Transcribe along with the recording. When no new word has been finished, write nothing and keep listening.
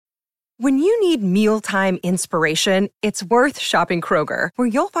When you need mealtime inspiration, it's worth shopping Kroger, where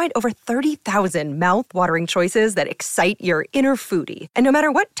you'll find over 30,000 mouth-watering choices that excite your inner foodie. And no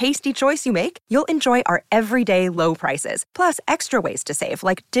matter what tasty choice you make, you'll enjoy our everyday low prices, plus extra ways to save,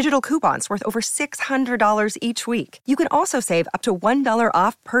 like digital coupons worth over $600 each week. You can also save up to $1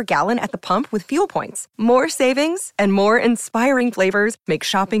 off per gallon at the pump with fuel points. More savings and more inspiring flavors make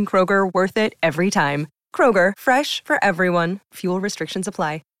shopping Kroger worth it every time. Kroger, fresh for everyone. Fuel restrictions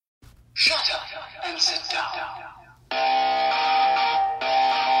apply. Shut up and sit down.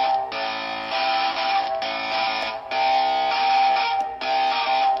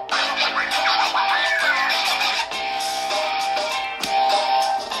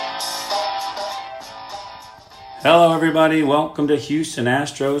 Hello everybody, welcome to Houston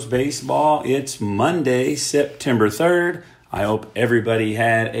Astros Baseball. It's Monday, September 3rd. I hope everybody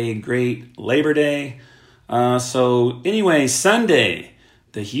had a great Labor Day. Sunday,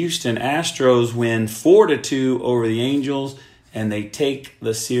 the Houston Astros win 4-2 over the Angels, and they take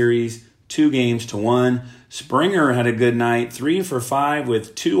the series 2-1. Springer had a good night, 3 for 5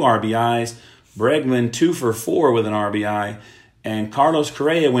 with 2 RBIs. Bregman 2 for 4 with an RBI. And Carlos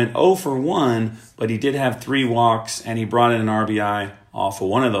Correa went 0 for 1, but he did have 3 walks, and he brought in an RBI off of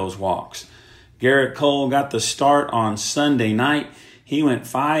one of those walks. Garrett Cole got the start on Sunday night. He went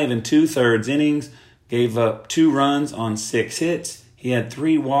 5 2/3 innings, gave up 2 runs on 6 hits. He had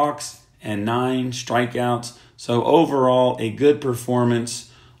 3 walks and 9 strikeouts. So overall, a good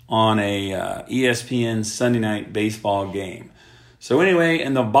performance on a ESPN Sunday Night Baseball game. So anyway,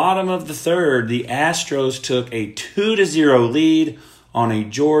 in the bottom of the third, the Astros took a 2-0 lead on a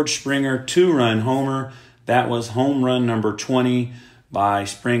George Springer 2-run homer. That was home run number 20 by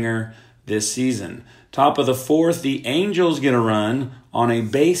Springer this season. Top of the fourth, the Angels get a run on a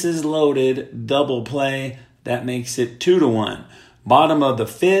bases-loaded double play. That makes it 2-1. Bottom of the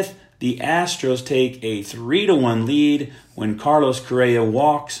fifth, the Astros take a 3-1 lead when Carlos Correa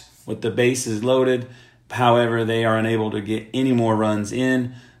walks with the bases loaded. However, they are unable to get any more runs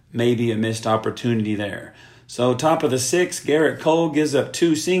in. Maybe a missed opportunity there. So top of the sixth, Garrett Cole gives up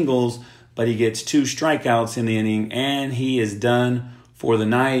 2 singles, but he gets 2 strikeouts in the inning, and he is done for the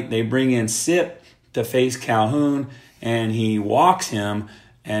night. They bring in Sip to face Calhoun, and he walks him,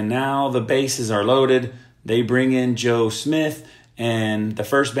 and now the bases are loaded. They bring in Joe Smith, and the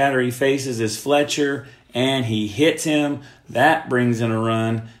first batter he faces is Fletcher, and he hits him. That brings in a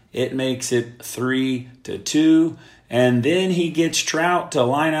run. It makes it 3-2. And then he gets Trout to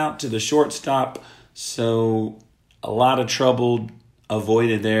line out to the shortstop. So a lot of trouble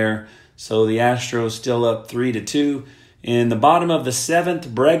avoided there. So the Astros still up 3-2. In the bottom of the seventh,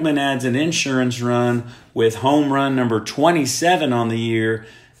 Bregman adds an insurance run with home run number 27 on the year.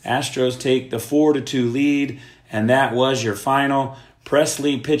 Astros take the 4-2 lead. And that was your final.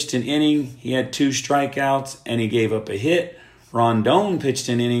 Presley pitched an inning. He had 2 strikeouts, and he gave up a hit. Rondon pitched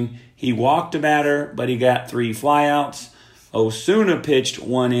an inning. He walked a batter, but he got 3 flyouts. Osuna pitched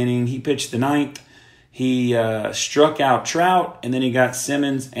 1 inning. He pitched the 9th. He struck out Trout, and then he got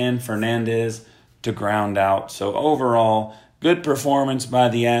Simmons and Fernandez to ground out. So overall, good performance by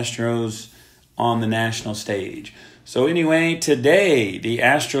the Astros on the national stage. So anyway, today the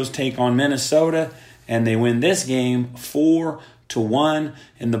Astros take on Minnesota, and they win this game 4-1.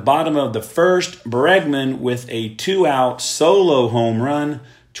 In the bottom of the first, Bregman with a 2-out solo home run,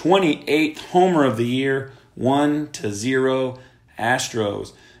 28th homer of the year, 1-0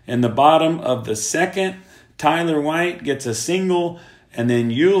 Astros. In the bottom of the second, Tyler White gets a single, and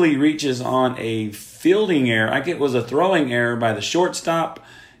then Yuli reaches on a fielding error. I think it was a throwing error by the shortstop,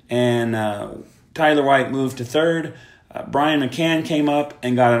 and Tyler White moved to third. Brian McCann came up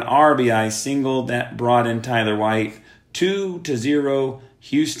and got an RBI single that brought in Tyler White. 2-0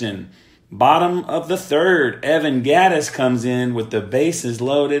 Houston. Bottom of the third, Evan Gattis comes in with the bases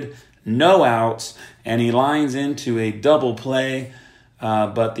loaded, no outs, and he lines into a double play.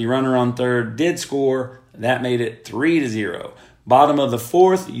 But the runner on third did score. That made it 3-0. Bottom of the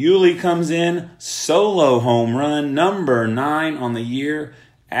fourth, Yuli comes in, solo home run, number 9 on the year.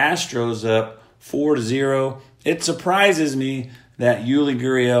 Astros up 4-0. It surprises me that Yuli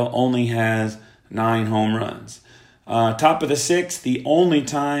Gurriel only has 9 home runs. Top of the sixth, the only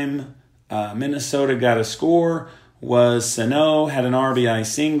time Minnesota got a score was Sano had an RBI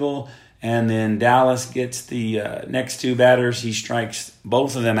single, and then Dallas gets the next 2 batters. He strikes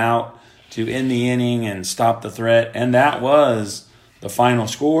both of them out to end the inning and stop the threat, and that was the final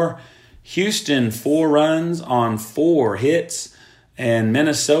score. Houston 4 runs on 4 hits, and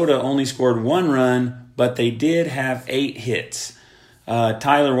Minnesota only scored 1 run, but they did have 8 hits.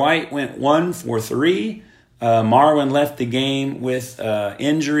 Tyler White went 1 for 3. Marwin left the game with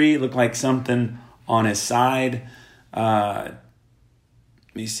injury. Looked like something on his side. Let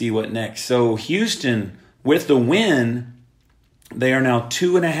me see what next. So Houston, with the win, they are now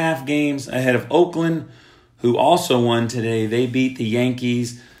 2.5 games ahead of Oakland, who also won today. They beat the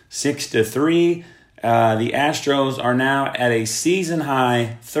Yankees 6-3. The Astros are now at a season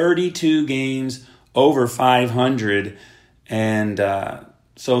high 32 games over 500. And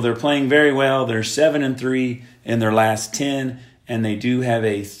so they're playing very well. They're 7-3 in their last 10, and they do have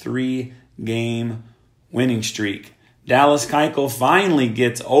a 3-game winning streak. Dallas Keuchel finally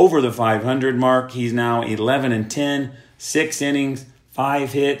gets over the 500 mark. He's now 11-10, 6 innings,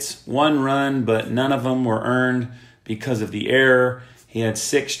 5 hits, 1 run, but none of them were earned because of the error. He had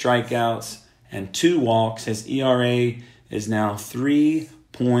 6 strikeouts and 2 walks. His ERA is now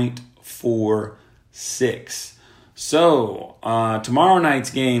 3.46. So, tomorrow night's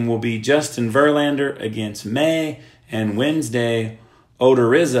game will be Justin Verlander against May, and Wednesday,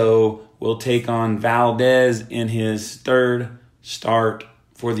 Odorizzo will take on Valdez in his 3rd start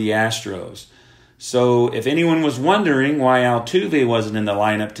for the Astros. So, if anyone was wondering why Altuve wasn't in the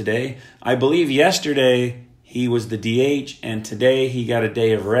lineup today, I believe yesterday he was the DH, and today he got a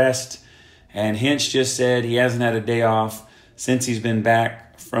day of rest. And Hinch just said he hasn't had a day off since he's been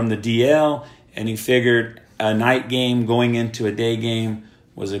back from the DL, and he figured a night game going into a day game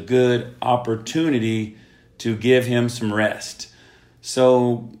was a good opportunity to give him some rest.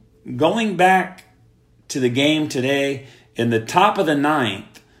 So going back to the game today, in the top of the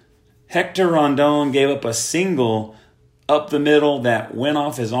 9th, Hector Rondon gave up a single up the middle that went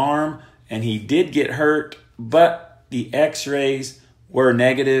off his arm, and he did get hurt, but the x-rays were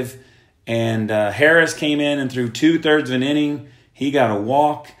negative. And Harris came in and threw 2/3 of an inning. He got a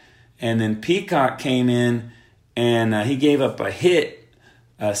walk. And then Peacock came in and he gave up a hit,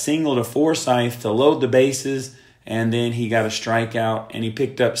 a single to Forsythe to load the bases. And then he got a strikeout and he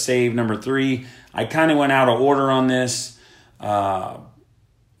picked up save number 3. I kind of went out of order on this.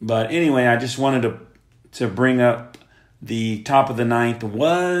 But anyway, I just wanted to bring up the top of the 9th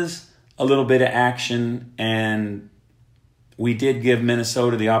was a little bit of action, and we did give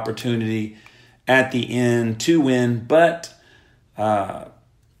Minnesota the opportunity at the end to win, but I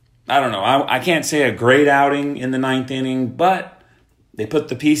don't know. I can't say a great outing in the 9th inning, but they put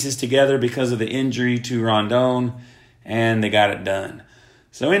the pieces together because of the injury to Rondon, and they got it done.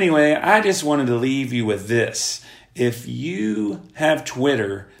 So anyway, I just wanted to leave you with this. If you have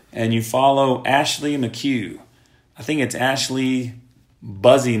Twitter and you follow Ashley McHugh, I think it's Ashley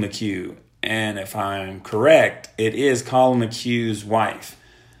Buzzy McHugh, and if I'm correct, it is Colin McHugh's wife.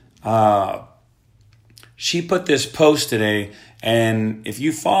 She put this post today, and if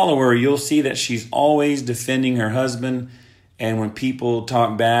you follow her, you'll see that she's always defending her husband. And when people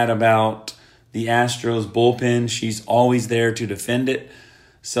talk bad about the Astros bullpen, she's always there to defend it.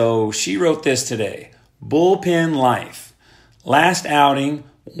 So she wrote this today. Bullpen life. Last outing,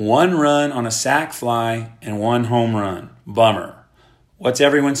 1 run on a sac fly and 1 home run. Bummer. What's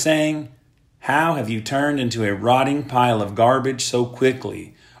everyone saying? How have you turned into a rotting pile of garbage so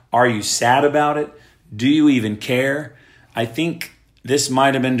quickly? Are you sad about it? Do you even care? I think this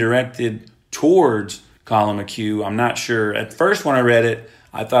might have been directed towards Colin McHugh. I'm not sure. At first when I read it,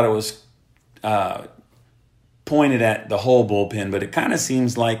 I thought it was pointed at the whole bullpen, but it kind of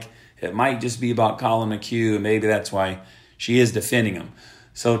seems like it might just be about Colin McHugh, and maybe that's why she is defending him.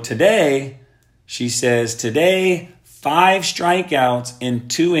 So today, she says, 5 strikeouts in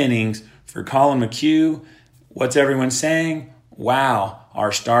 2 innings for Colin McHugh. What's everyone saying? Wow,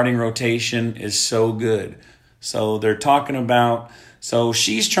 our starting rotation is so good. So they're talking about, so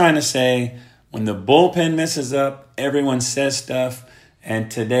she's trying to say when the bullpen messes up, everyone says stuff.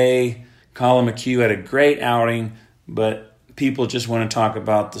 And today, Colin McHugh had a great outing, but people just want to talk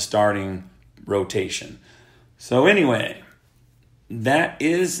about the starting rotation. So anyway, that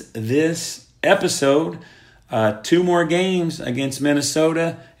is this episode. 2 more games against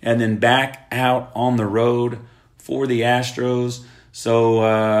Minnesota and then back out on the road for the Astros.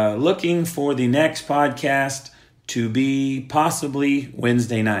 So looking for the next podcast to be possibly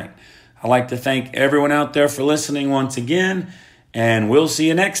Wednesday night. I'd like to thank everyone out there for listening once again, and we'll see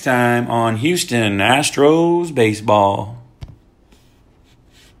you next time on Houston Astros Baseball.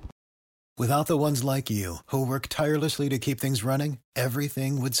 Without the ones like you, who work tirelessly to keep things running,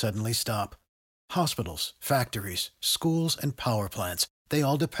 everything would suddenly stop. Hospitals, factories, schools, and power plants, they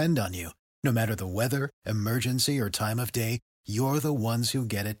all depend on you. No matter the weather, emergency, or time of day, you're the ones who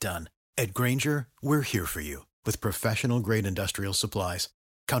get it done. At Grainger, we're here for you with professional-grade industrial supplies.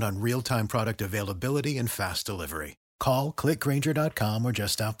 Count on real-time product availability and fast delivery. Call, click Grainger.com, or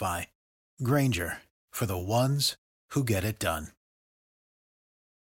just stop by. Grainger, for the ones who get it done.